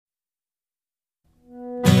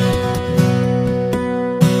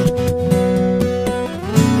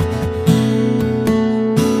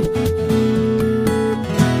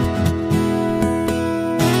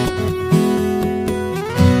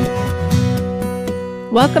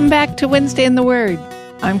Welcome back to Wednesday in the Word.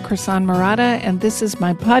 I'm Krisan Murata, and this is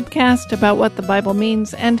my podcast about what the Bible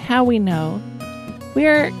means and how we know. We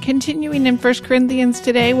are continuing in 1 Corinthians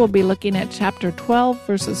today. We'll be looking at chapter 12,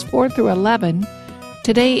 verses 4 through 11.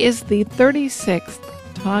 Today is the 36th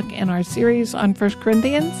talk in our series on 1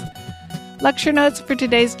 Corinthians. Lecture notes for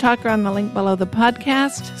today's talk are on the link below the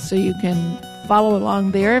podcast, so you can follow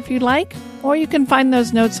along there if you'd like, or you can find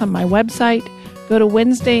those notes on my website. Go to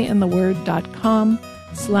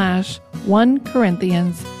wednesdayintheword.com/1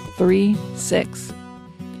 Corinthians 3:6.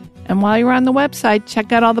 And while you're on the website,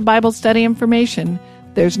 check out all the Bible study information.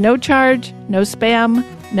 There's no charge, no spam,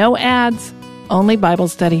 no ads, only Bible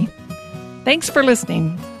study. Thanks for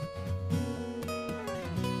listening.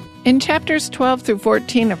 In chapters 12 through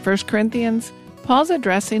 14 of 1 Corinthians, Paul's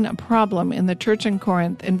addressing a problem in the church in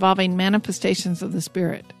Corinth involving manifestations of the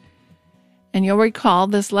Spirit. And you'll recall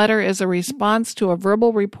this letter is a response to a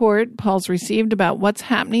verbal report Paul's received about what's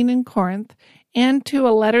happening in Corinth and to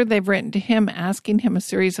a letter they've written to him asking him a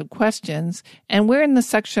series of questions. And we're in the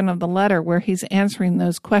section of the letter where he's answering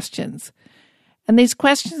those questions. And these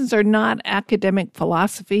questions are not academic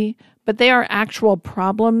philosophy, but they are actual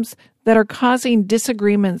problems that are causing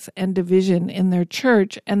disagreements and division in their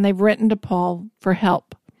church, and they've written to Paul for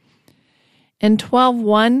help. In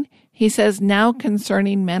 12:1, he says, now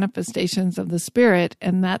concerning manifestations of the Spirit,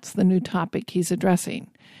 and that's the new topic he's addressing.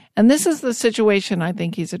 And this is the situation I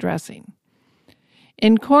think he's addressing.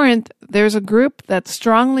 In Corinth, there's a group that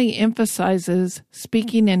strongly emphasizes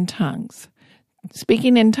speaking in tongues.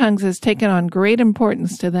 Speaking in tongues has taken on great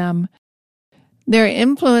importance to them. They're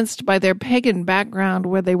influenced by their pagan background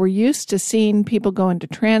where they were used to seeing people go into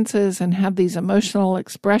trances and have these emotional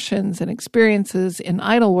expressions and experiences in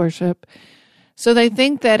idol worship. So they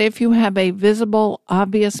think that if you have a visible,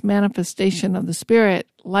 obvious manifestation of the Spirit,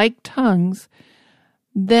 like tongues,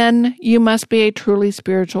 then you must be a truly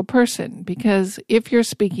spiritual person. Because if you're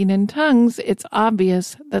speaking in tongues, it's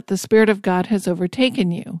obvious that the Spirit of God has overtaken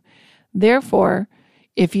you. Therefore,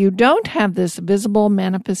 if you don't have this visible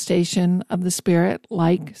manifestation of the Spirit,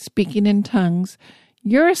 like speaking in tongues,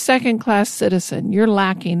 you're a second-class citizen. You're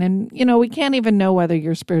lacking, and, we can't even know whether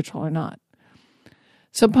you're spiritual or not.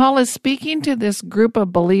 So Paul is speaking to this group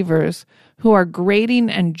of believers who are grading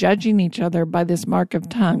and judging each other by this mark of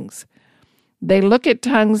tongues. They look at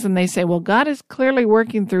tongues and they say, well, God is clearly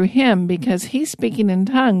working through him because he's speaking in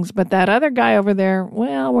tongues, but that other guy over there,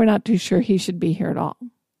 well, we're not too sure he should be here at all.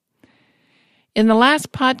 In the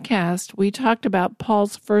last podcast, we talked about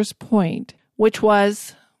Paul's first point, which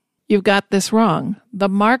was, you've got this wrong. The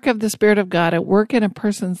mark of the Spirit of God at work in a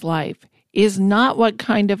person's life is not what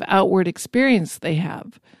kind of outward experience they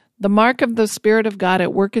have. The mark of the Spirit of God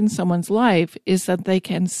at work in someone's life is that they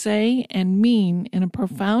can say and mean in a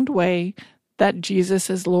profound way that Jesus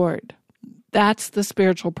is Lord. That's the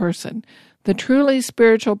spiritual person. The truly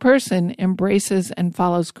spiritual person embraces and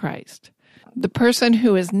follows Christ. The person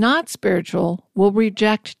who is not spiritual will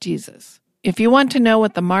reject Jesus. If you want to know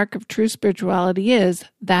what the mark of true spirituality is,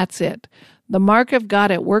 that's it. The mark of God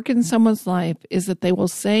at work in someone's life is that they will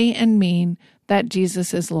say and mean that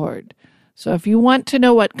Jesus is Lord. So if you want to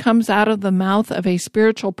know what comes out of the mouth of a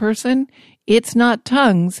spiritual person, it's not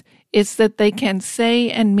tongues, it's that they can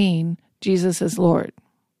say and mean Jesus is Lord.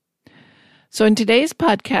 So in today's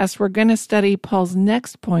podcast, we're going to study Paul's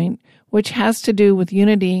next point, which has to do with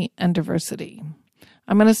unity and diversity.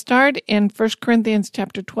 I'm going to start in 1 Corinthians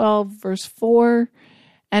chapter 12, verse 4,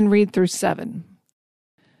 and read through 7.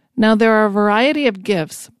 Now there are a variety of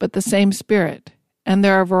gifts, but the same Spirit. And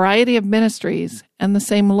there are a variety of ministries, and the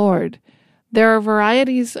same Lord. There are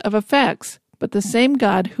varieties of effects, but the same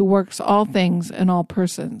God who works all things in all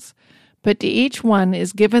persons. But to each one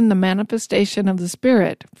is given the manifestation of the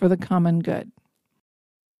Spirit for the common good.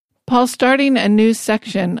 Paul's starting a new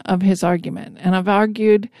section of his argument, and I've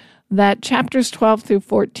argued that chapters 12 through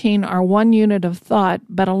 14 are one unit of thought,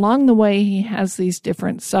 but along the way he has these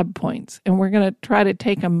different subpoints, and we're going to try to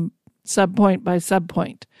take them subpoint by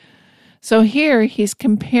subpoint. So here he's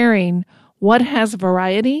comparing what has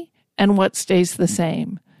variety and what stays the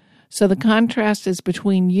same. So the contrast is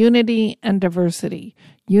between unity and diversity.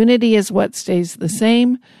 Unity is what stays the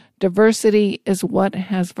same. Diversity is what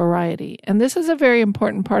has variety. And this is a very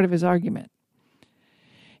important part of his argument.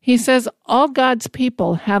 He says all God's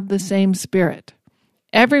people have the same Spirit.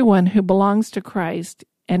 Everyone who belongs to Christ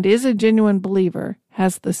and is a genuine believer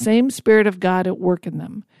has the same Spirit of God at work in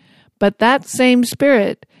them. But that same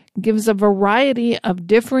Spirit gives a variety of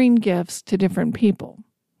differing gifts to different people.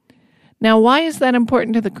 Now, why is that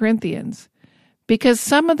important to the Corinthians? Because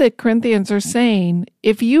some of the Corinthians are saying,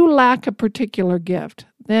 if you lack a particular gift,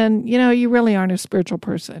 then, you really aren't a spiritual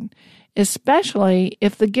person. Especially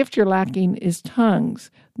if the gift you're lacking is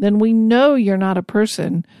tongues, then we know you're not a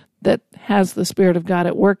person that has the Spirit of God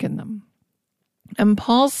at work in them. And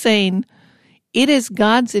Paul's saying it is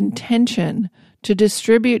God's intention to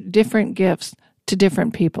distribute different gifts to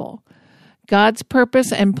different people. God's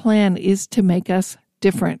purpose and plan is to make us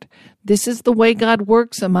different. This is the way God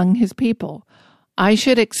works among his people. I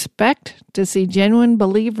should expect to see genuine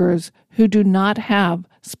believers who do not have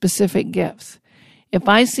specific gifts. If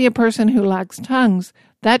I see a person who lacks tongues,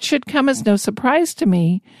 that should come as no surprise to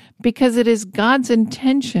me because it is God's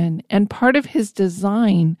intention and part of his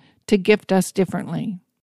design to gift us differently.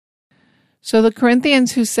 So the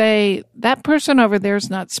Corinthians who say, that person over there is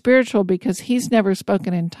not spiritual because he's never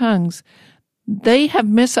spoken in tongues, they have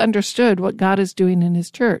misunderstood what God is doing in his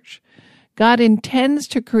church. God intends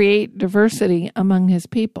to create diversity among his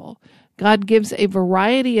people. God gives a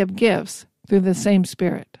variety of gifts through the same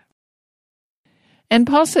Spirit. And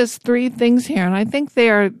Paul says three things here, and I think they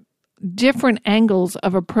are different angles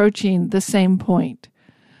of approaching the same point.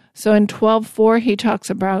 So in 12:4, he talks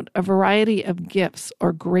about a variety of gifts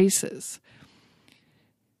or graces.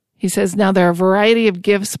 He says, now there are a variety of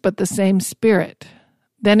gifts, but the same Spirit.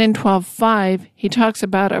 Then in 12:5, he talks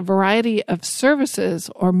about a variety of services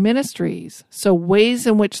or ministries, so ways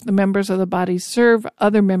in which the members of the body serve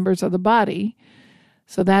other members of the body.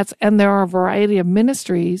 And there are a variety of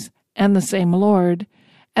ministries and the same Lord.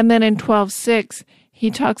 And then in 12:6,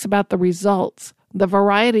 he talks about the results, the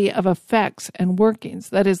variety of effects and workings,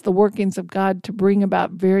 that is, the workings of God to bring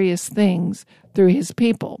about various things through his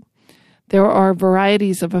people. There are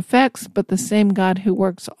varieties of effects, but the same God who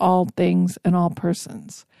works all things in all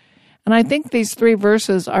persons. And I think these three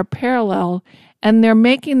verses are parallel, and they're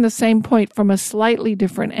making the same point from a slightly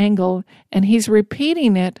different angle, and he's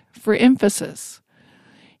repeating it for emphasis.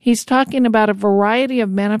 He's talking about a variety of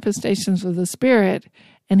manifestations of the Spirit,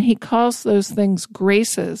 and he calls those things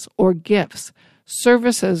graces or gifts,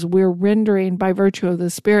 services we're rendering by virtue of the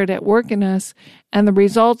Spirit at work in us, and the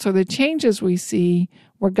results or the changes we see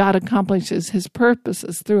where God accomplishes his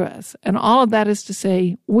purposes through us. And all of that is to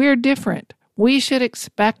say, we're different. We should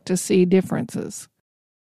expect to see differences.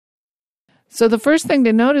 So the first thing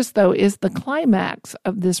to notice, though, is the climax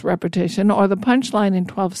of this repetition, or the punchline in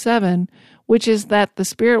 12:7, which is that the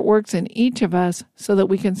Spirit works in each of us so that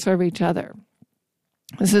we can serve each other.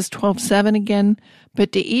 This is 12:7 again,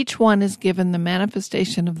 but to each one is given the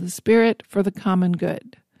manifestation of the Spirit for the common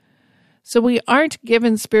good. So we aren't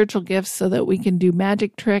given spiritual gifts so that we can do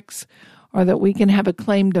magic tricks or that we can have a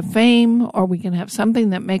claim to fame or we can have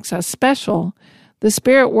something that makes us special. The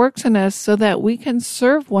Spirit works in us so that we can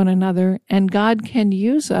serve one another and God can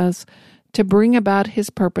use us to bring about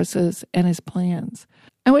his purposes and his plans.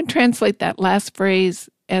 I would translate that last phrase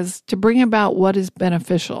as to bring about what is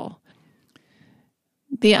beneficial.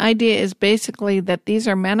 The idea is basically that these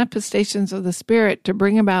are manifestations of the Spirit to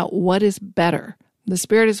bring about what is better. The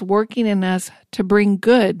Spirit is working in us to bring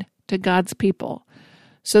good to God's people.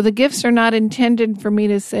 So the gifts are not intended for me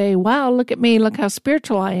to say, wow, look at me, look how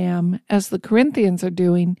spiritual I am, as the Corinthians are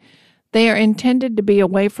doing. They are intended to be a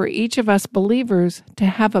way for each of us believers to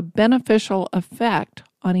have a beneficial effect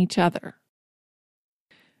on each other.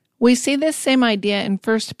 We see this same idea in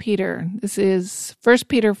 1 Peter. This is 1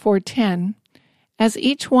 Peter 4:10. As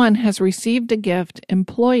each one has received a gift,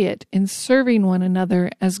 employ it in serving one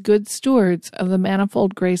another as good stewards of the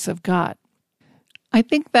manifold grace of God. I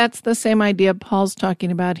think that's the same idea Paul's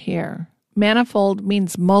talking about here. Manifold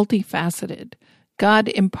means multifaceted. God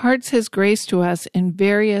imparts his grace to us in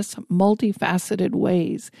various multifaceted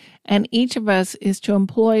ways, and each of us is to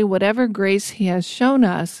employ whatever grace he has shown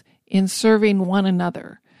us in serving one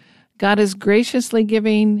another. God is graciously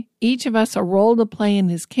giving each of us a role to play in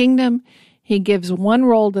his kingdom. He gives one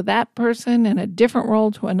role to that person and a different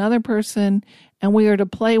role to another person, and we are to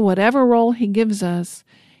play whatever role he gives us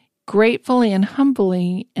gratefully and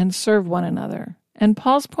humbly and serve one another. And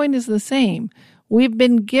Paul's point is the same. We've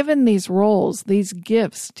been given these roles, these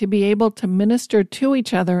gifts, to be able to minister to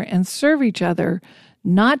each other and serve each other,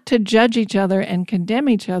 not to judge each other and condemn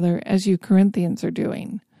each other as you Corinthians are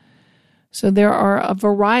doing. So there are a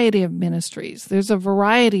variety of ministries. There's a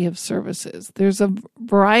variety of services. There's a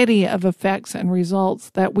variety of effects and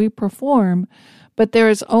results that we perform, but there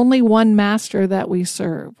is only one master that we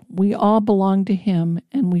serve. We all belong to him,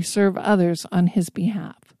 and we serve others on his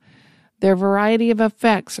behalf. There are a variety of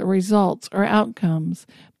effects or results or outcomes,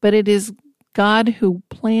 but it is God who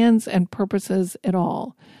plans and purposes it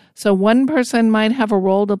all. So one person might have a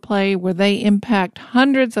role to play where they impact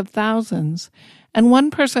hundreds of thousands, and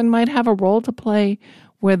one person might have a role to play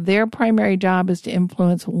where their primary job is to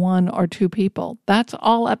influence one or two people. That's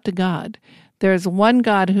all up to God. There is one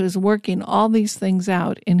God who is working all these things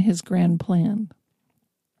out in his grand plan.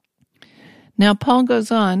 Now, Paul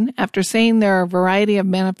goes on, after saying there are a variety of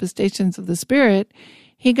manifestations of the Spirit,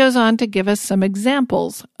 he goes on to give us some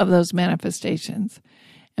examples of those manifestations.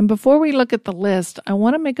 And before we look at the list, I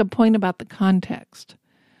want to make a point about the context.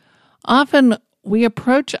 Often we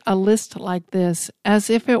approach a list like this as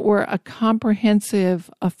if it were a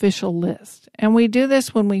comprehensive official list. And we do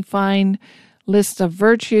this when we find lists of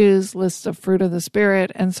virtues, lists of fruit of the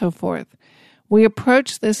Spirit, and so forth. We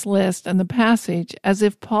approach this list and the passage as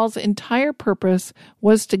if Paul's entire purpose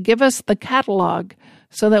was to give us the catalog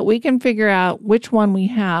so that we can figure out which one we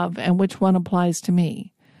have and which one applies to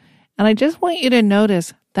me. And I just want you to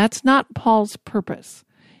notice that's not Paul's purpose.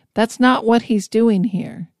 That's not what he's doing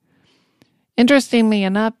here. Interestingly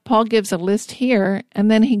enough, Paul gives a list here, and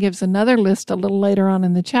then he gives another list a little later on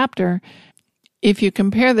in the chapter. If you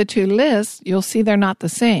compare the two lists, you'll see they're not the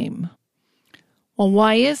same. Well,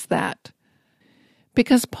 why is that?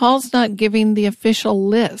 Because Paul's not giving the official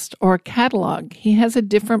list or catalog. He has a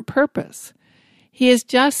different purpose. He has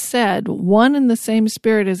just said one and the same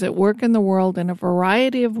Spirit is at work in the world in a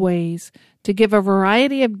variety of ways to give a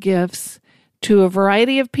variety of gifts to a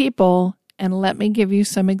variety of people, and let me give you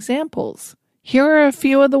some examples. Here are a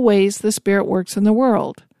few of the ways the Spirit works in the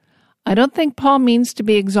world. I don't think Paul means to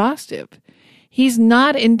be exhaustive. He's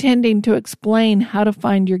not intending to explain how to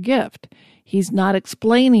find your gift. He's not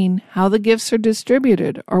explaining how the gifts are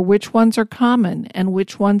distributed or which ones are common and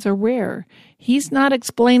which ones are rare. He's not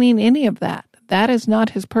explaining any of that. That is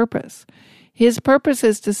not his purpose. His purpose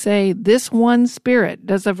is to say, this one Spirit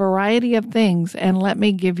does a variety of things, and let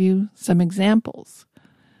me give you some examples.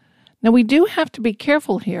 Now, we do have to be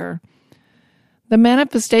careful here. The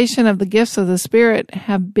manifestation of the gifts of the Spirit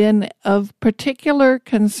have been of particular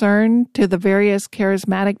concern to the various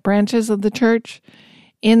charismatic branches of the church.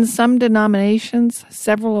 In some denominations,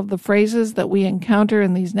 several of the phrases that we encounter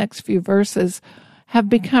in these next few verses have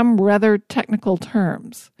become rather technical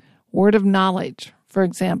terms. Word of knowledge, for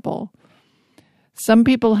example. Some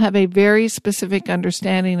people have a very specific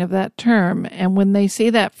understanding of that term, and when they see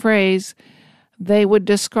that phrase, they would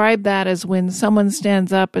describe that as when someone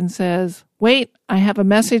stands up and says, "Wait, I have a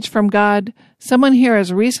message from God. Someone here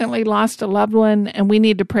has recently lost a loved one, and we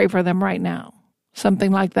need to pray for them right now."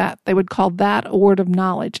 Something like that. They would call that a word of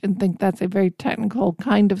knowledge and think that's a very technical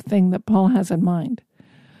kind of thing that Paul has in mind.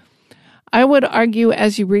 I would argue,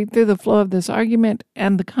 as you read through the flow of this argument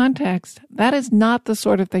and the context, that is not the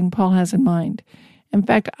sort of thing Paul has in mind. In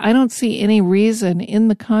fact, I don't see any reason in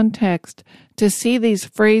the context to see these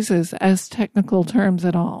phrases as technical terms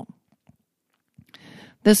at all.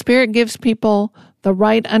 The Spirit gives people the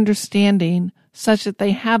right understanding such that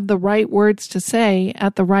they have the right words to say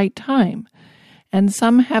at the right time. And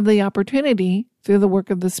some have the opportunity, through the work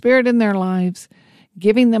of the Spirit in their lives,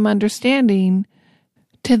 giving them understanding,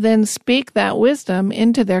 to then speak that wisdom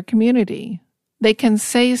into their community. They can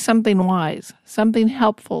say something wise, something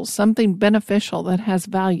helpful, something beneficial that has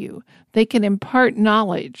value. They can impart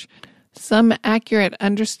knowledge, some accurate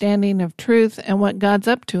understanding of truth and what God's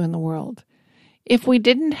up to in the world. If we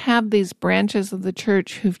didn't have these branches of the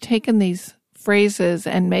church who've taken these phrases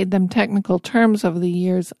and made them technical terms over the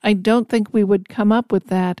years, I don't think we would come up with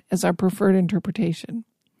that as our preferred interpretation.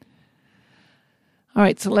 All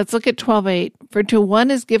right, so let's look at 12:8. For to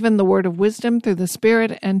one is given the word of wisdom through the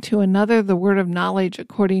Spirit, and to another the word of knowledge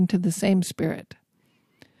according to the same Spirit.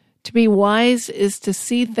 To be wise is to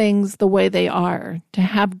see things the way they are, to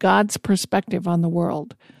have God's perspective on the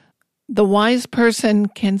world. The wise person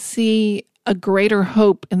can see a greater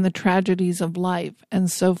hope in the tragedies of life, and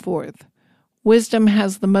so forth. Wisdom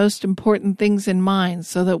has the most important things in mind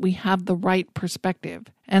so that we have the right perspective.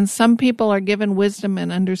 And some people are given wisdom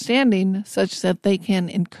and understanding such that they can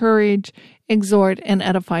encourage, exhort, and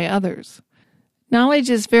edify others. Knowledge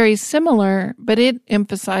is very similar, but it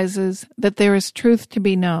emphasizes that there is truth to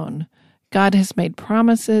be known. God has made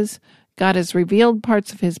promises. God has revealed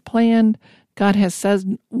parts of his plan. God has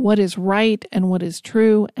said what is right and what is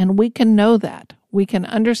true, and we can know that. We can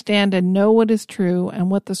understand and know what is true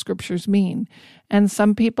and what the scriptures mean. And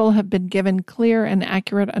some people have been given clear and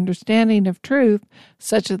accurate understanding of truth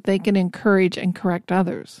such that they can encourage and correct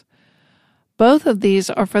others. Both of these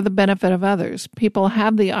are for the benefit of others. People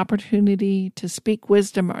have the opportunity to speak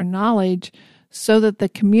wisdom or knowledge so that the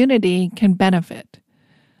community can benefit.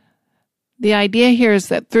 The idea here is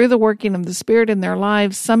that through the working of the Spirit in their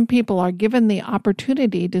lives, some people are given the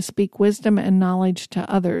opportunity to speak wisdom and knowledge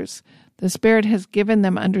to others. The Spirit has given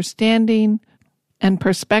them understanding, and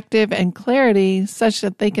perspective and clarity such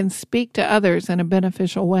that they can speak to others in a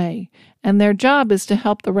beneficial way. And their job is to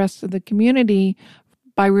help the rest of the community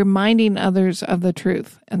by reminding others of the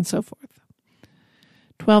truth, and so forth.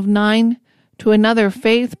 12:9, to another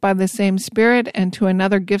faith by the same Spirit, and to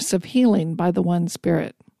another gifts of healing by the one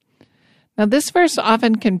Spirit. Now this verse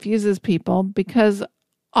often confuses people because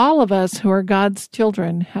all of us who are God's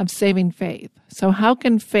children have saving faith. So how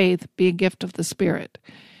can faith be a gift of the Spirit?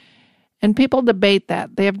 And people debate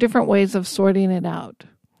that. They have different ways of sorting it out.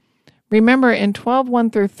 Remember, in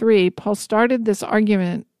 12:1-3, Paul started this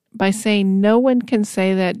argument by saying no one can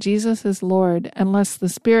say that Jesus is Lord unless the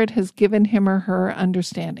Spirit has given him or her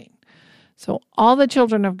understanding. So all the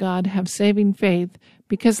children of God have saving faith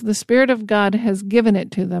because the Spirit of God has given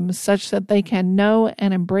it to them such that they can know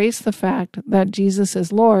and embrace the fact that Jesus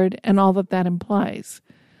is Lord and all that that implies.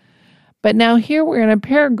 But now here we're in a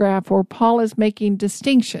paragraph where Paul is making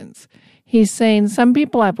distinctions. He's saying some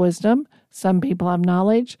people have wisdom, some people have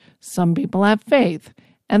knowledge, some people have faith.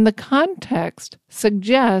 And the context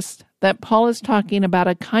suggests that Paul is talking about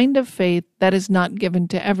a kind of faith that is not given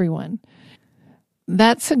to everyone.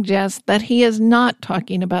 That suggests that he is not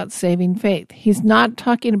talking about saving faith. He's not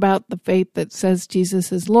talking about the faith that says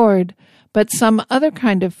Jesus is Lord, but some other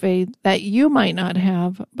kind of faith that you might not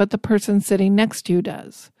have, but the person sitting next to you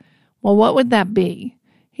does. Well, what would that be?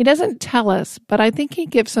 He doesn't tell us, but I think he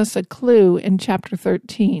gives us a clue in chapter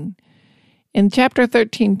 13. In chapter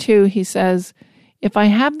 13:2, he says, if I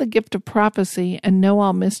have the gift of prophecy and know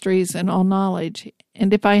all mysteries and all knowledge,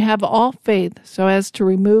 and if I have all faith so as to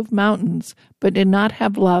remove mountains, but do not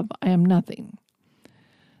have love, I am nothing.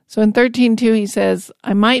 So in 13:2, he says,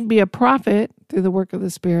 I might be a prophet through the work of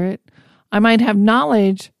the Spirit, I might have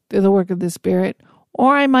knowledge through the work of the Spirit,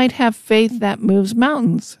 or I might have faith that moves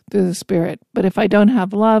mountains through the Spirit, but if I don't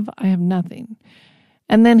have love, I have nothing.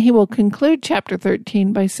 And then he will conclude chapter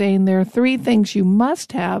 13 by saying there are three things you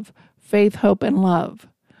must have: faith, hope, and love.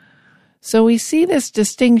 So we see this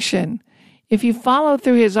distinction. If you follow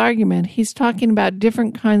through his argument, he's talking about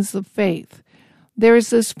different kinds of faith. There is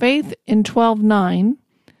this faith in 12:9,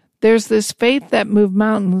 there's this faith that moved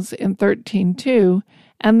mountains in 13:2,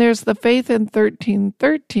 and there's the faith in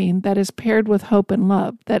 13:13 that is paired with hope and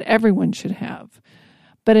love that everyone should have.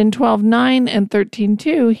 But in 12:9 and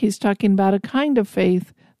 13:2, he's talking about a kind of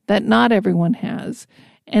faith that not everyone has.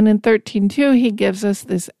 And in 13:2, he gives us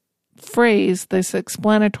this phrase, this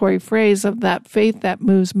explanatory phrase of that faith that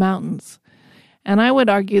moves mountains. And I would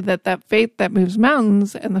argue that that faith that moves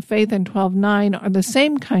mountains and the faith in 12:9 are the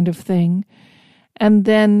same kind of thing. And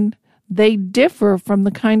then they differ from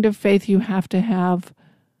the kind of faith you have to have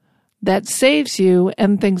that saves you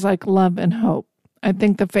and things like love and hope. I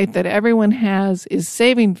think the faith that everyone has is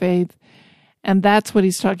saving faith, and that's what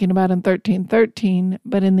he's talking about in 13:13.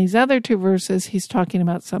 But in these other two verses, he's talking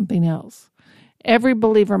about something else. Every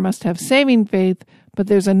believer must have saving faith, but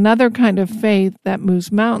there's another kind of faith that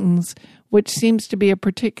moves mountains, which seems to be a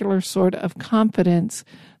particular sort of confidence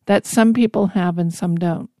that some people have and some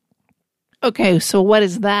don't. Okay, so what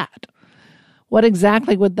is that? What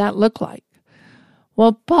exactly would that look like?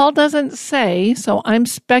 Well, Paul doesn't say, so I'm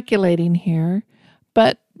speculating here,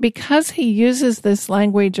 but because he uses this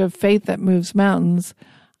language of faith that moves mountains,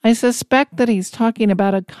 I suspect that he's talking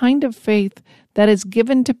about a kind of faith that is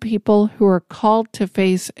given to people who are called to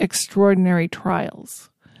face extraordinary trials.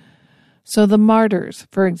 So the martyrs,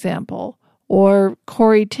 for example, or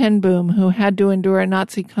Corrie ten Boom, who had to endure a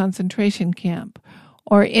Nazi concentration camp,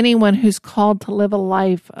 or anyone who's called to live a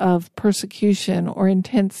life of persecution or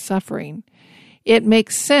intense suffering. It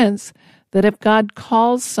makes sense that if God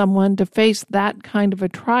calls someone to face that kind of a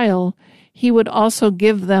trial, he would also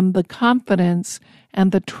give them the confidence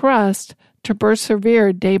and the trust to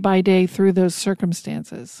persevere day by day through those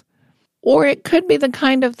circumstances. Or it could be the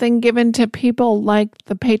kind of thing given to people like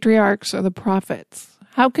the patriarchs or the prophets.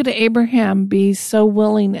 How could Abraham be so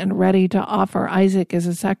willing and ready to offer Isaac as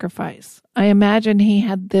a sacrifice? I imagine he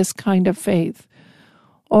had this kind of faith.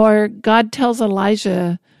 Or God tells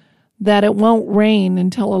Elijah that it won't rain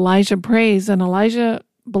until Elijah prays, and Elijah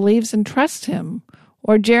believes and trusts him.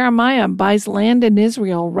 Or Jeremiah buys land in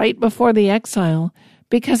Israel right before the exile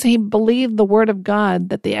because he believed the word of God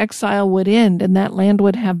that the exile would end and that land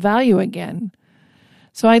would have value again.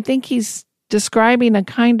 So I think he's describing a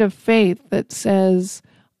kind of faith that says,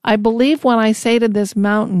 I believe when I say to this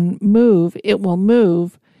mountain, move, it will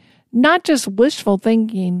move. Not just wishful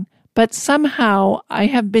thinking, but somehow I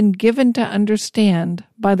have been given to understand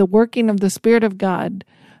by the working of the Spirit of God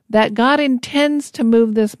that God intends to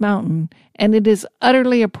move this mountain, and it is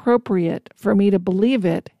utterly appropriate for me to believe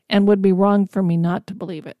it and would be wrong for me not to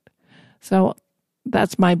believe it. So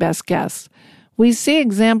that's my best guess. We see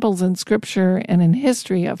examples in Scripture and in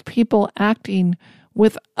history of people acting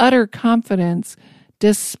with utter confidence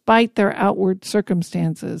despite their outward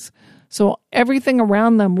circumstances. So everything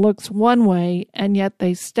around them looks one way, and yet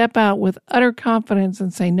they step out with utter confidence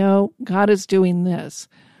and say, no, God is doing this.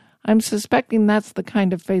 I'm suspecting that's the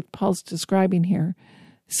kind of faith Paul's describing here.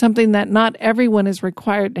 Something that not everyone is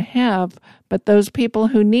required to have, but those people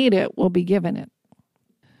who need it will be given it.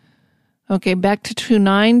 Okay, back to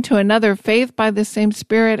 2:9. To another, faith by the same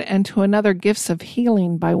Spirit, and to another, gifts of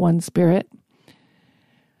healing by one Spirit.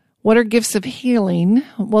 What are gifts of healing?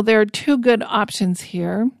 Well, there are two good options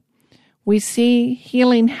here. We see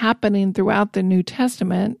healing happening throughout the New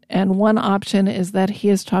Testament, and one option is that he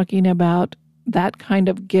is talking about that kind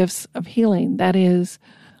of gifts of healing. That is,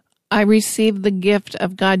 I receive the gift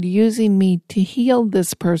of God using me to heal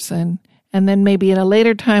this person, and then maybe at a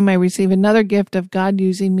later time I receive another gift of God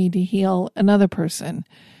using me to heal another person.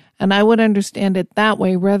 And I would understand it that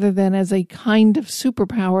way rather than as a kind of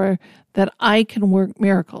superpower that I can work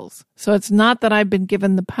miracles. So it's not that I've been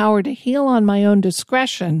given the power to heal on my own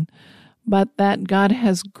discretion, but that God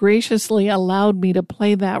has graciously allowed me to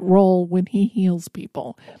play that role when he heals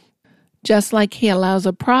people. Just like he allows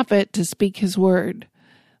a prophet to speak his word.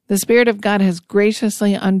 The Spirit of God has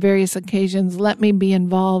graciously on various occasions let me be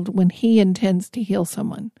involved when he intends to heal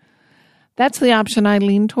someone. That's the option I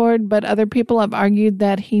lean toward, but other people have argued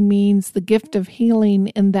that he means the gift of healing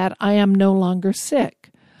in that I am no longer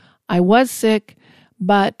sick. I was sick,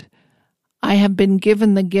 but I have been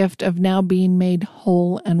given the gift of now being made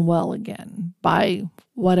whole and well again by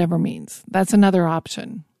whatever means. That's another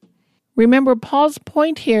option. Remember, Paul's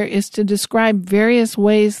point here is to describe various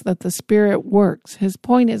ways that the Spirit works. His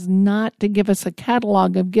point is not to give us a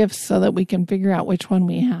catalog of gifts so that we can figure out which one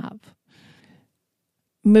we have.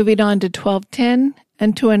 Moving on to 12:10,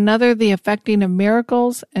 and to another the effecting of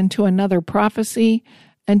miracles, and to another prophecy,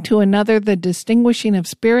 and to another the distinguishing of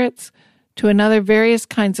spirits, to another various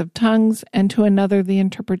kinds of tongues, and to another the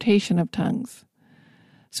interpretation of tongues.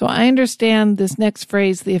 So I understand this next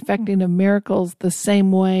phrase, the effecting of miracles, the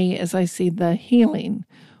same way as I see the healing.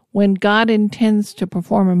 When God intends to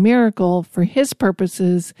perform a miracle for his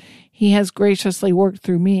purposes, he has graciously worked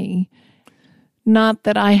through me. Not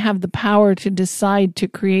that I have the power to decide to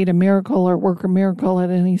create a miracle or work a miracle at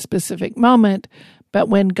any specific moment, but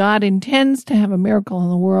when God intends to have a miracle in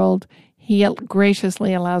the world, he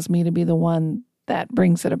graciously allows me to be the one that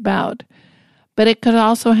brings it about. But it could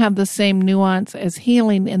also have the same nuance as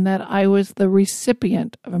healing in that I was the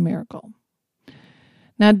recipient of a miracle.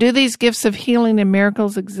 Now, do these gifts of healing and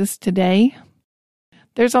miracles exist today?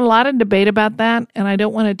 There's a lot of debate about that, and I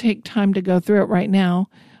don't want to take time to go through it right now.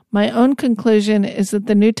 My own conclusion is that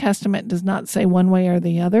the New Testament does not say one way or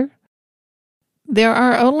the other. There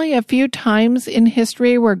are only a few times in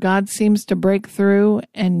history where God seems to break through,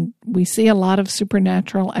 and we see a lot of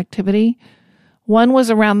supernatural activity. One was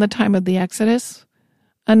around the time of the Exodus.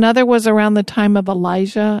 Another was around the time of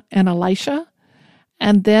Elijah and Elisha.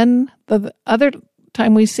 And then the other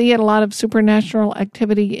time we see a lot of supernatural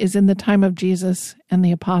activity is in the time of Jesus and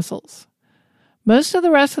the apostles. Most of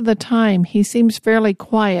the rest of the time, he seems fairly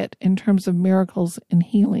quiet in terms of miracles and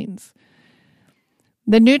healings.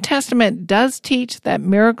 The New Testament does teach that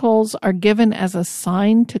miracles are given as a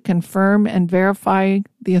sign to confirm and verify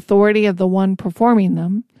the authority of the one performing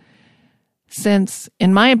them. Since,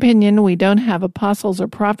 in my opinion, we don't have apostles or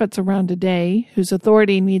prophets around today whose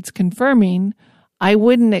authority needs confirming, I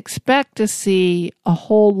wouldn't expect to see a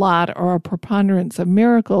whole lot or a preponderance of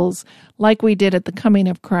miracles like we did at the coming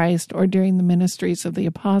of Christ or during the ministries of the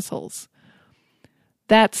apostles.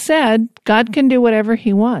 That said, God can do whatever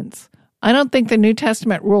he wants. I don't think the New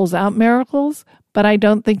Testament rules out miracles, but I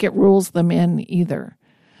don't think it rules them in either.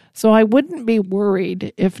 So I wouldn't be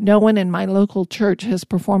worried if no one in my local church has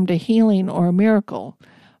performed a healing or a miracle.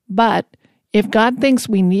 But if God thinks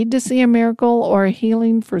we need to see a miracle or a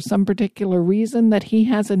healing for some particular reason that he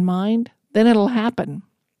has in mind, then it'll happen.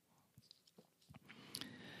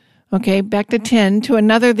 Okay, back to 10. To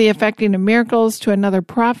another, the effecting of miracles, to another,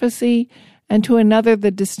 prophecy, and to another,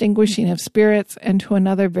 the distinguishing of spirits, and to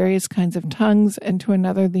another, various kinds of tongues, and to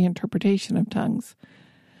another, the interpretation of tongues.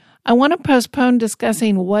 I want to postpone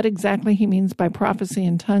discussing what exactly he means by prophecy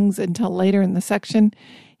and tongues until later in the section.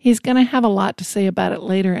 He's going to have a lot to say about it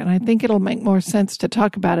later, and I think it'll make more sense to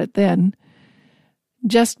talk about it then.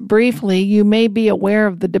 Just briefly, you may be aware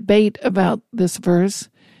of the debate about this verse.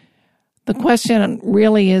 The question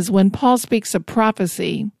really is, when Paul speaks of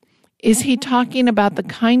prophecy, is he talking about the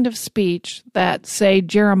kind of speech that, say,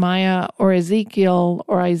 Jeremiah or Ezekiel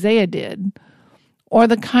or Isaiah did, or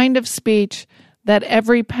the kind of speech that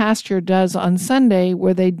every pastor does on Sunday,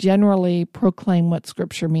 where they generally proclaim what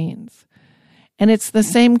Scripture means. And it's the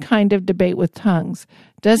same kind of debate with tongues.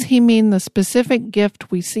 Does he mean the specific gift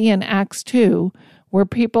we see in Acts 2, where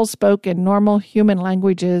people spoke in normal human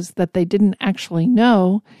languages that they didn't actually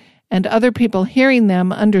know, and other people hearing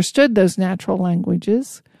them understood those natural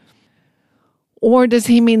languages? Or does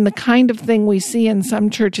he mean the kind of thing we see in some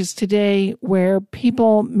churches today where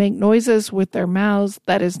people make noises with their mouths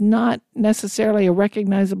that is not necessarily a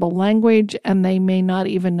recognizable language, and they may not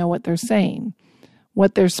even know what they're saying?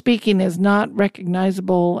 What they're speaking is not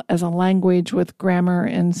recognizable as a language with grammar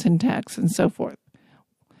and syntax and so forth.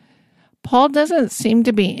 Paul doesn't seem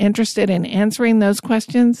to be interested in answering those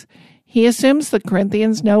questions. He assumes the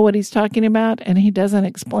Corinthians know what he's talking about, and he doesn't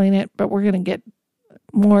explain it, but we're going to get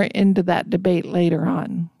more into that debate later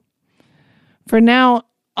on. For now,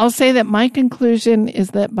 I'll say that my conclusion is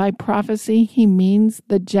that by prophecy, he means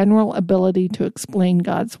the general ability to explain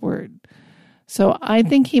God's word. So I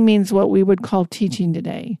think he means what we would call teaching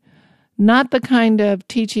today. Not the kind of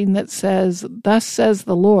teaching that says, "Thus says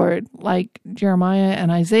the Lord," like Jeremiah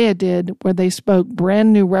and Isaiah did, where they spoke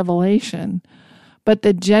brand new revelation, but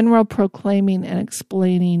the general proclaiming and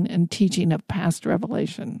explaining and teaching of past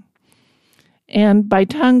revelation. And by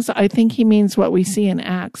tongues, I think he means what we see in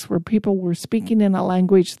Acts, where people were speaking in a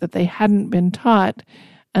language that they hadn't been taught,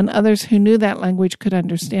 and others who knew that language could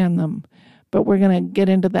understand them. But we're going to get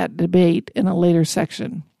into that debate in a later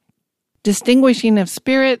section. Distinguishing of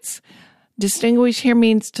spirits. Distinguish here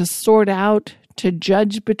means to sort out, to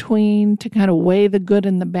judge between, to kind of weigh the good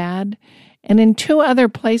and the bad. And in two other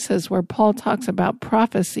places where Paul talks about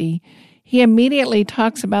prophecy, he immediately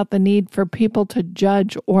talks about the need for people to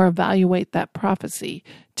judge or evaluate that prophecy,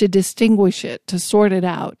 to distinguish it, to sort it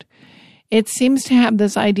out. It seems to have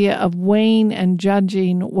this idea of weighing and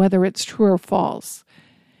judging whether it's true or false.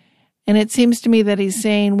 And it seems to me that he's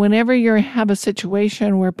saying whenever you have a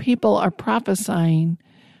situation where people are prophesying,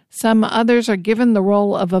 some others are given the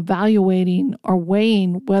role of evaluating or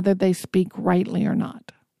weighing whether they speak rightly or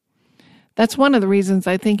not. That's one of the reasons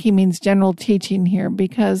I think he means general teaching here,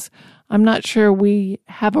 because I'm not sure we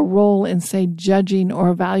have a role in, say, judging or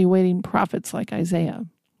evaluating prophets like Isaiah.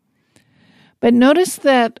 But notice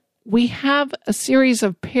that we have a series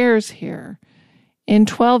of pairs here. In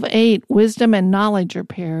 12:8, wisdom and knowledge are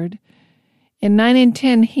paired. In 9 and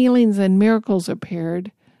 10, healings and miracles are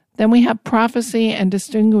paired. Then we have prophecy and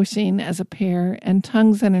distinguishing as a pair, and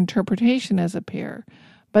tongues and interpretation as a pair.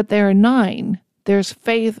 But there are 9. There's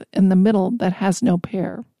faith in the middle that has no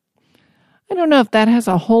pair. I don't know if that has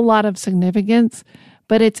a whole lot of significance,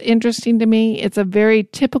 but it's interesting to me. It's a very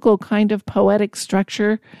typical kind of poetic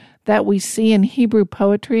structure that we see in Hebrew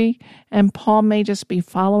poetry, and Paul may just be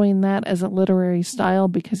following that as a literary style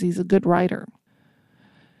because he's a good writer.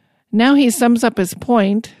 Now he sums up his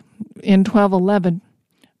point in 12:11.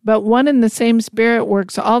 But one and the same Spirit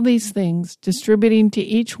works all these things, distributing to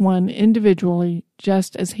each one individually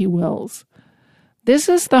just as he wills. This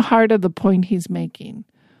is the heart of the point he's making.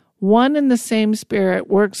 One and the same Spirit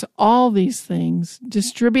works all these things,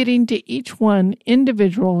 distributing to each one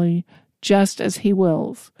individually just as he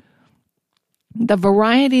wills. The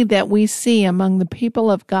variety that we see among the people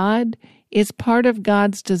of God is part of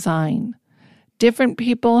God's design. Different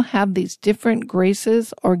people have these different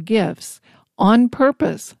graces or gifts on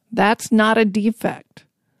purpose. That's not a defect.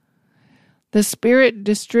 The Spirit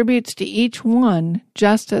distributes to each one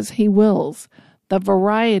just as he wills. The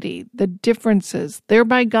variety, the differences, they're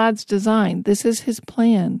by God's design. This is his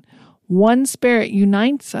plan. One Spirit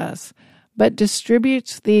unites us, but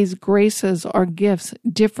distributes these graces or gifts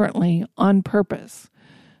differently on purpose.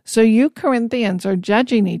 So you Corinthians are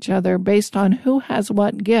judging each other based on who has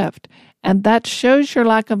what gift, and that shows your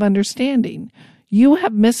lack of understanding. You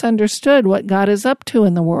have misunderstood what God is up to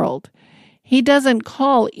in the world. He doesn't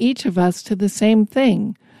call each of us to the same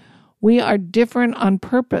thing. We are different on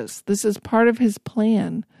purpose. This is part of his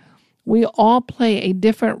plan. We all play a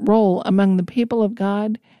different role among the people of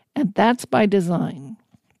God, and that's by design.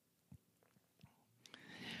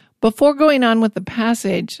 Before going on with the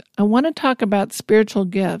passage, I want to talk about spiritual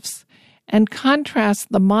gifts and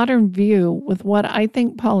contrast the modern view with what I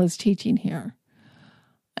think Paul is teaching here.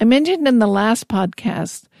 I mentioned in the last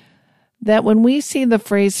podcast that when we see the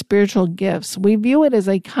phrase spiritual gifts, we view it as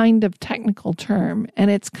a kind of technical term,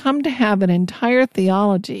 and it's come to have an entire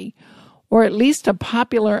theology, or at least a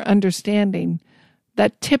popular understanding,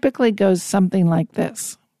 that typically goes something like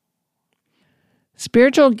this.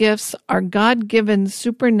 Spiritual gifts are God-given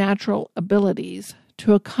supernatural abilities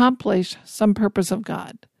to accomplish some purpose of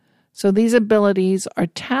God. So these abilities or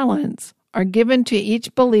talents are given to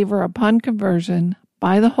each believer upon conversion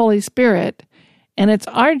by the Holy Spirit, and it's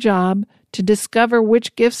our job to discover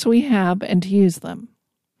which gifts we have and to use them.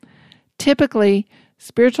 Typically,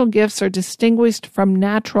 spiritual gifts are distinguished from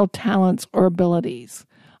natural talents or abilities.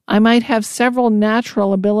 I might have several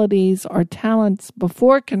natural abilities or talents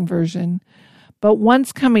before conversion, but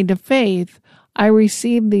once coming to faith, I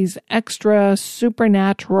receive these extra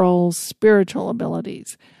supernatural spiritual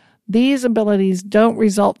abilities. These abilities don't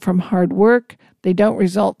result from hard work, they don't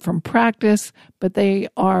result from practice, but they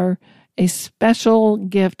are a special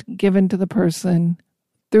gift given to the person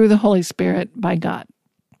through the Holy Spirit by God.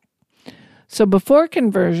 So before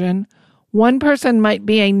conversion, one person might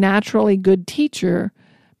be a naturally good teacher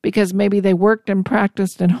because maybe they worked and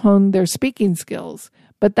practiced and honed their speaking skills,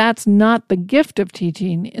 but that's not the gift of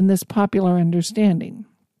teaching in this popular understanding.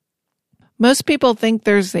 Most people think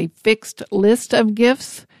there's a fixed list of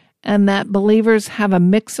gifts and that believers have a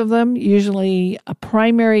mix of them, usually a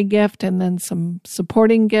primary gift and then some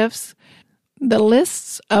supporting gifts. The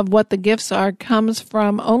lists of what the gifts are comes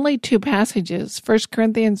from only two passages, 1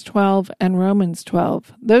 Corinthians 12 and Romans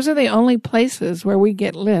 12. Those are the only places where we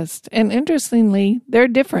get lists, and interestingly, they're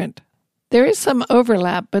different. There is some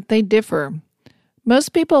overlap, but they differ.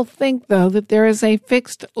 Most people think, though, that there is a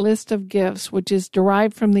fixed list of gifts which is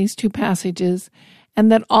derived from these two passages,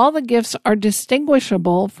 and that all the gifts are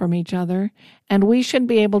distinguishable from each other, and we should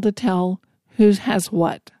be able to tell who has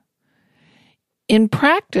what. In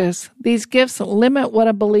practice, these gifts limit what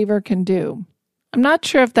a believer can do. I'm not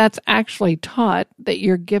sure if that's actually taught, that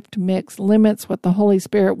your gift mix limits what the Holy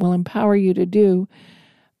Spirit will empower you to do,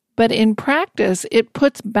 but in practice, it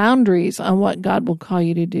puts boundaries on what God will call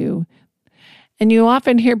you to do. And you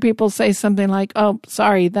often hear people say something like, "Oh,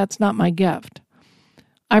 sorry, that's not my gift."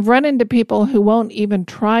 I've run into people who won't even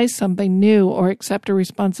try something new or accept a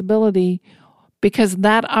responsibility because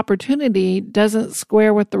that opportunity doesn't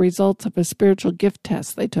square with the results of a spiritual gift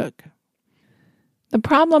test they took. The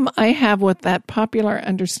problem I have with that popular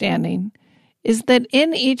understanding is that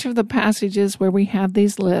in each of the passages where we have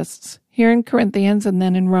these lists, here in Corinthians and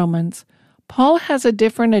then in Romans, Paul has a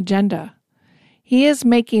different agenda. He is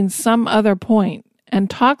making some other point and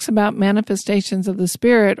talks about manifestations of the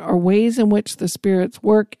Spirit or ways in which the Spirit's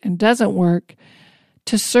work and doesn't work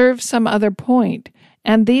to serve some other point.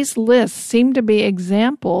 And these lists seem to be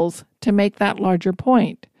examples to make that larger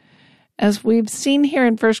point. As we've seen here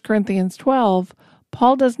in 1 Corinthians 12,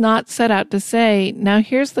 Paul does not set out to say, now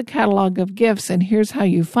here's the catalog of gifts and here's how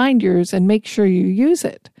you find yours and make sure you use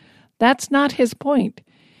it. That's not his point.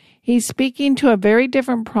 He's speaking to a very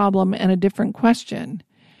different problem and a different question.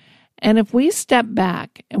 And if we step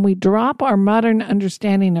back and we drop our modern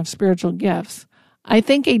understanding of spiritual gifts, I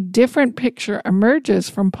think a different picture emerges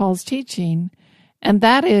from Paul's teaching, and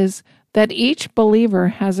that is that each believer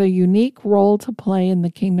has a unique role to play in the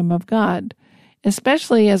kingdom of God,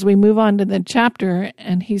 especially as we move on to the chapter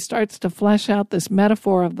and he starts to flesh out this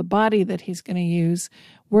metaphor of the body that he's going to use.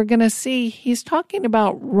 We're going to see he's talking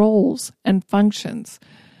about roles and functions.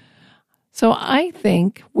 So I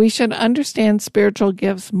think we should understand spiritual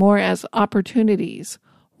gifts more as opportunities,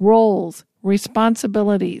 roles,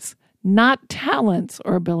 responsibilities, not talents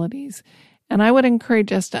or abilities. And I would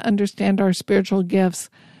encourage us to understand our spiritual gifts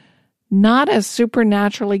not as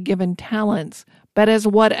supernaturally given talents, but as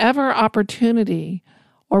whatever opportunity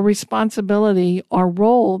or responsibility or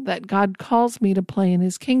role that God calls me to play in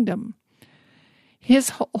his kingdom.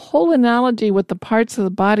 His whole analogy with the parts of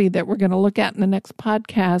the body that we're going to look at in the next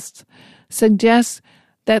podcast suggests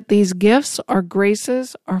that these gifts are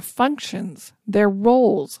graces, are functions, they're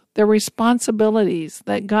roles, they're responsibilities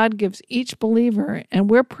that God gives each believer, and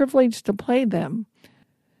we're privileged to play them.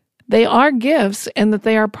 They are gifts and that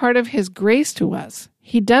they are part of his grace to us.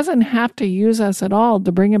 He doesn't have to use us at all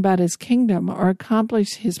to bring about his kingdom or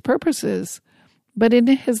accomplish his purposes, but in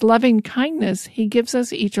his loving kindness, he gives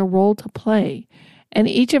us each a role to play, and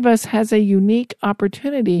each of us has a unique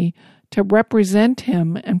opportunity to represent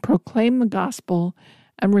him and proclaim the gospel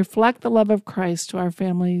and reflect the love of Christ to our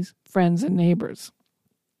families, friends, and neighbors.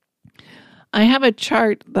 I have a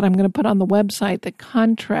chart that I'm going to put on the website that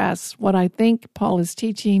contrasts what I think Paul is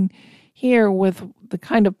teaching here with the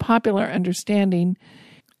kind of popular understanding.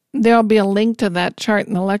 There'll be a link to that chart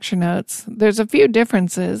in the lecture notes. There's a few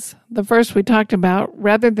differences. The first we talked about,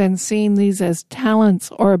 rather than seeing these as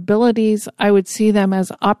talents or abilities, I would see them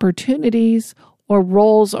as opportunities or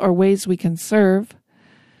roles or ways we can serve.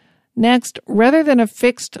 Next, rather than a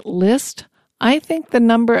fixed list, I think the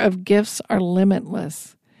number of gifts are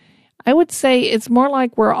limitless. I would say it's more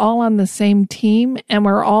like we're all on the same team and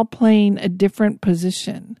we're all playing a different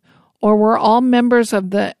position, or we're all members of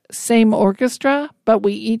the same orchestra, but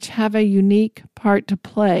we each have a unique part to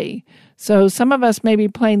play. So some of us may be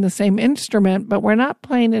playing the same instrument, but we're not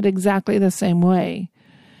playing it exactly the same way.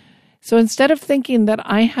 So instead of thinking that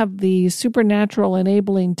I have the supernatural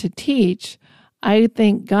enabling to teach, I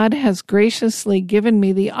think God has graciously given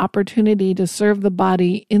me the opportunity to serve the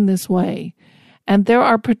body in this way. And there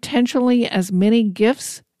are potentially as many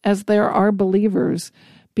gifts as there are believers,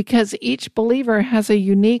 because each believer has a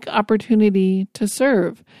unique opportunity to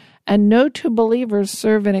serve. And no two believers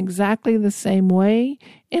serve in exactly the same way,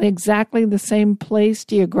 in exactly the same place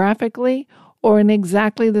geographically, or in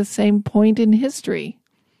exactly the same point in history.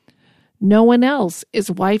 No one else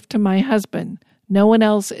is wife to my husband. No one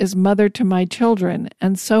else is mother to my children,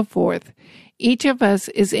 and so forth. Each of us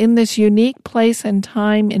is in this unique place and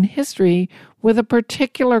time in history with a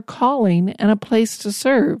particular calling and a place to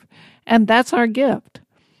serve, and that's our gift.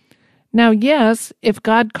 Now, yes, if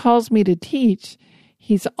God calls me to teach,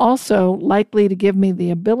 He's also likely to give me the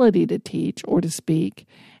ability to teach or to speak,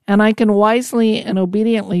 and I can wisely and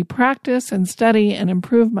obediently practice and study and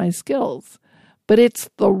improve my skills. But it's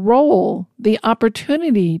the role, the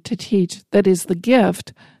opportunity to teach that is the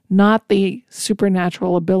gift, not the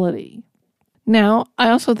supernatural ability. Now, I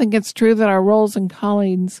also think it's true that our roles and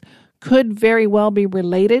callings could very well be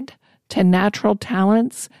related to natural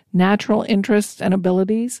talents, natural interests, and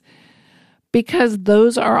abilities, because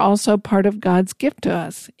those are also part of God's gift to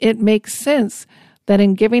us. It makes sense that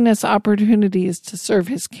in giving us opportunities to serve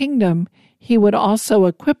His kingdom, He would also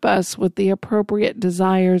equip us with the appropriate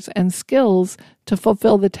desires and skills to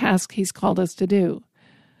fulfill the task He's called us to do.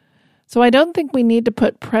 So I don't think we need to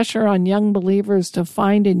put pressure on young believers to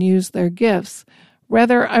find and use their gifts.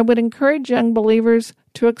 Rather, I would encourage young believers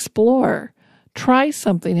to explore. Try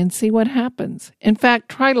something and see what happens. In fact,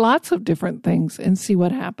 try lots of different things and see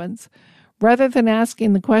what happens. Rather than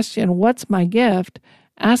asking the question, what's my gift?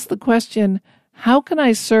 Ask the question, how can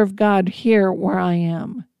I serve God here where I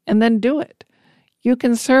am? And then do it. You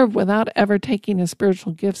can serve without ever taking a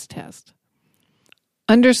spiritual gifts test.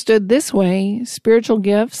 Understood this way, spiritual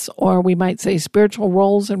gifts, or we might say spiritual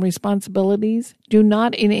roles and responsibilities, do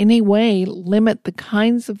not in any way limit the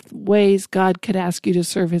kinds of ways God could ask you to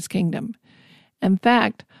serve His kingdom. In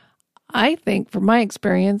fact, I think from my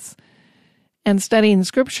experience and studying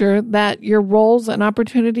Scripture that your roles and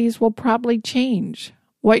opportunities will probably change.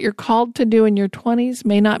 What you're called to do in your 20s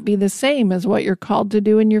may not be the same as what you're called to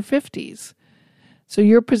do in your 50s. So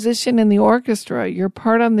your position in the orchestra, your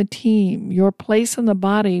part on the team, your place in the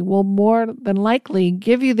body will more than likely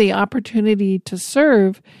give you the opportunity to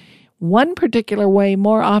serve one particular way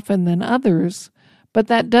more often than others, but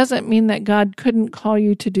that doesn't mean that God couldn't call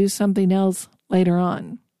you to do something else later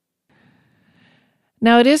on.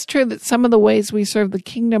 Now, it is true that some of the ways we serve the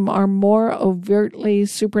kingdom are more overtly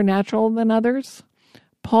supernatural than others.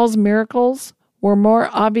 Paul's miracles were more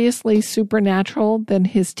obviously supernatural than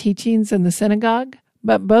his teachings in the synagogue,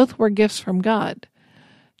 but both were gifts from God.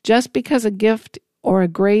 Just because a gift or a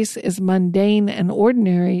grace is mundane and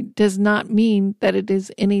ordinary does not mean that it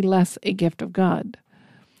is any less a gift of God.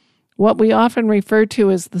 What we often refer to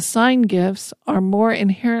as the sign gifts are more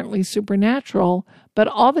inherently supernatural, but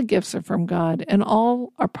all the gifts are from God, and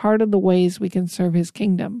all are part of the ways we can serve His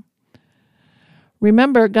kingdom.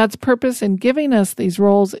 Remember, God's purpose in giving us these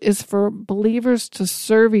roles is for believers to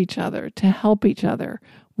serve each other, to help each other.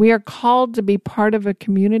 We are called to be part of a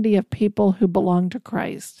community of people who belong to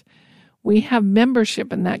Christ. We have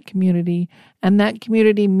membership in that community, and that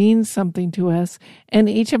community means something to us, and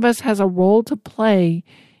each of us has a role to play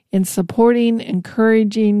in supporting,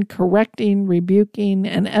 encouraging, correcting, rebuking,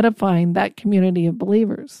 and edifying that community of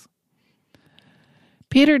believers.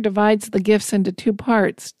 Peter divides the gifts into two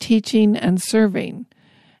parts, teaching and serving.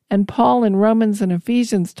 And Paul in Romans and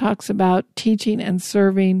Ephesians talks about teaching and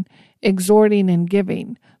serving, exhorting and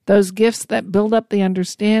giving, those gifts that build up the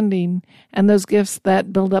understanding and those gifts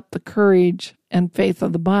that build up the courage and faith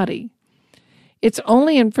of the body. It's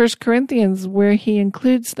only in 1 Corinthians where he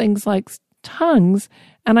includes things like tongues,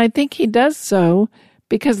 and I think he does so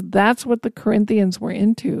because that's what the Corinthians were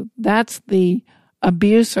into. That's the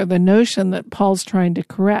abuse or the notion that Paul's trying to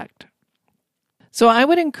correct. So I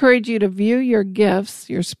would encourage you to view your gifts,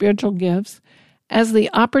 your spiritual gifts, as the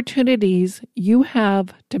opportunities you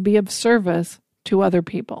have to be of service to other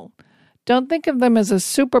people. Don't think of them as a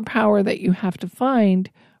superpower that you have to find.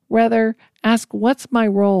 Rather, ask, what's my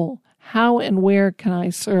role? How and where can I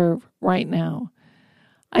serve right now?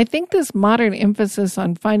 I think this modern emphasis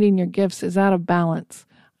on finding your gifts is out of balance.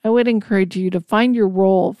 I would encourage you to find your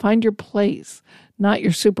role, find your place, not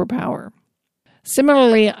your superpower.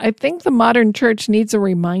 Similarly, I think the modern church needs a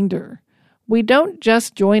reminder. We don't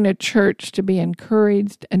just join a church to be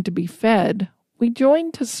encouraged and to be fed. We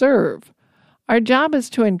join to serve. Our job is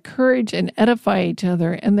to encourage and edify each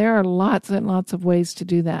other, and there are lots and lots of ways to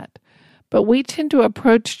do that. But we tend to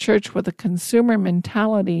approach church with a consumer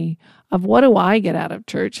mentality of what do I get out of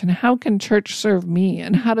church, and how can church serve me,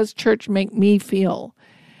 and how does church make me feel?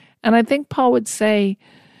 And I think Paul would say,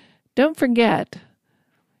 don't forget,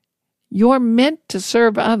 you're meant to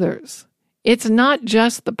serve others. It's not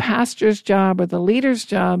just the pastor's job or the leader's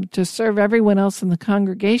job to serve everyone else in the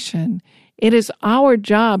congregation. It is our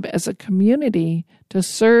job as a community to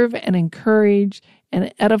serve and encourage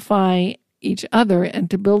and edify each other and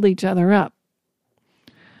to build each other up.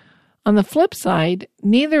 On the flip side,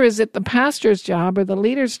 neither is it the pastor's job or the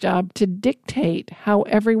leader's job to dictate how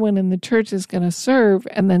everyone in the church is going to serve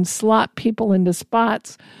and then slot people into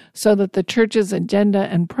spots so that the church's agenda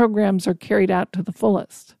and programs are carried out to the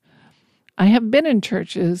fullest. I have been in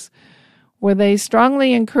churches where they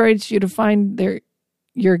strongly encouraged you to find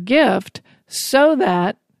your gift so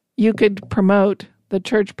that you could promote the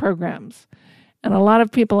church programs. And a lot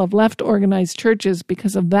of people have left organized churches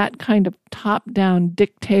because of that kind of top-down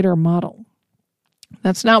dictator model.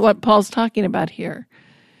 That's not what Paul's talking about here.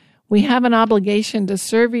 We have an obligation to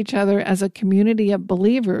serve each other as a community of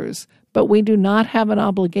believers, but we do not have an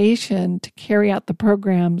obligation to carry out the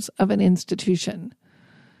programs of an institution.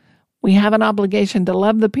 We have an obligation to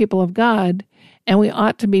love the people of God, and we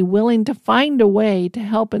ought to be willing to find a way to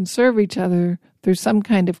help and serve each other through some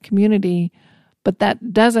kind of community, but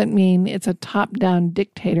that doesn't mean it's a top-down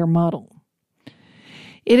dictator model.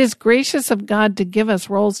 It is gracious of God to give us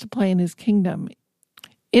roles to play in His kingdom.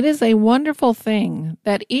 It is a wonderful thing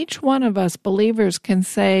that each one of us believers can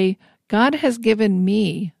say, God has given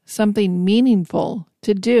me something meaningful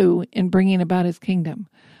to do in bringing about His kingdom.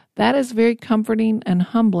 That is very comforting and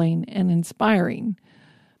humbling and inspiring.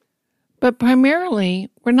 But primarily,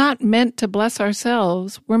 we're not meant to bless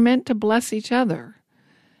ourselves. We're meant to bless each other.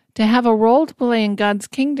 To have a role to play in God's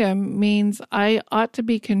kingdom means I ought to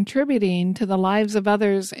be contributing to the lives of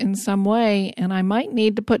others in some way, and I might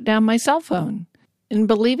need to put down my cell phone. In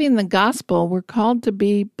believing the gospel, we're called to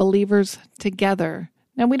be believers together.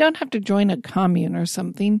 Now, we don't have to join a commune or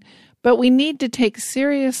something, but we need to take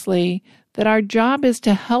seriously that our job is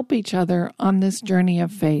to help each other on this journey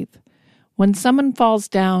of faith. When someone falls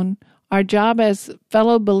down, our job as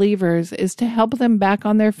fellow believers is to help them back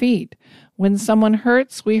on their feet. When someone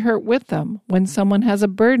hurts, we hurt with them. When someone has a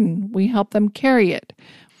burden, we help them carry it.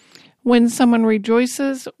 When someone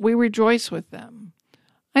rejoices, we rejoice with them.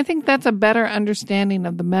 I think that's a better understanding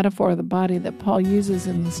of the metaphor of the body that Paul uses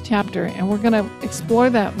in this chapter, and we're going to explore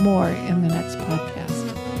that more in the next podcast.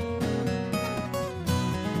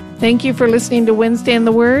 Thank you for listening to Wednesday in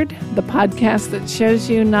the Word, the podcast that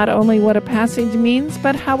shows you not only what a passage means,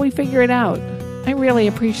 but how we figure it out. I really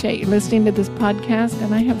appreciate you listening to this podcast,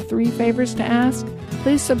 and I have 3 favors to ask.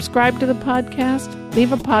 Please subscribe to the podcast,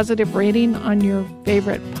 leave a positive rating on your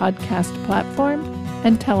favorite podcast platform,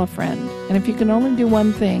 and tell a friend. And if you can only do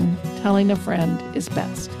one thing, telling a friend is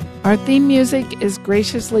best. Our theme music is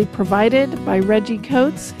graciously provided by Reggie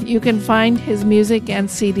Coates. You can find his music and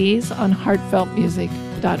CDs on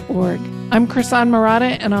heartfeltmusic.org. I'm Krisan Murata,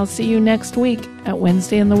 and I'll see you next week at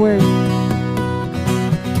Wednesday in the Word.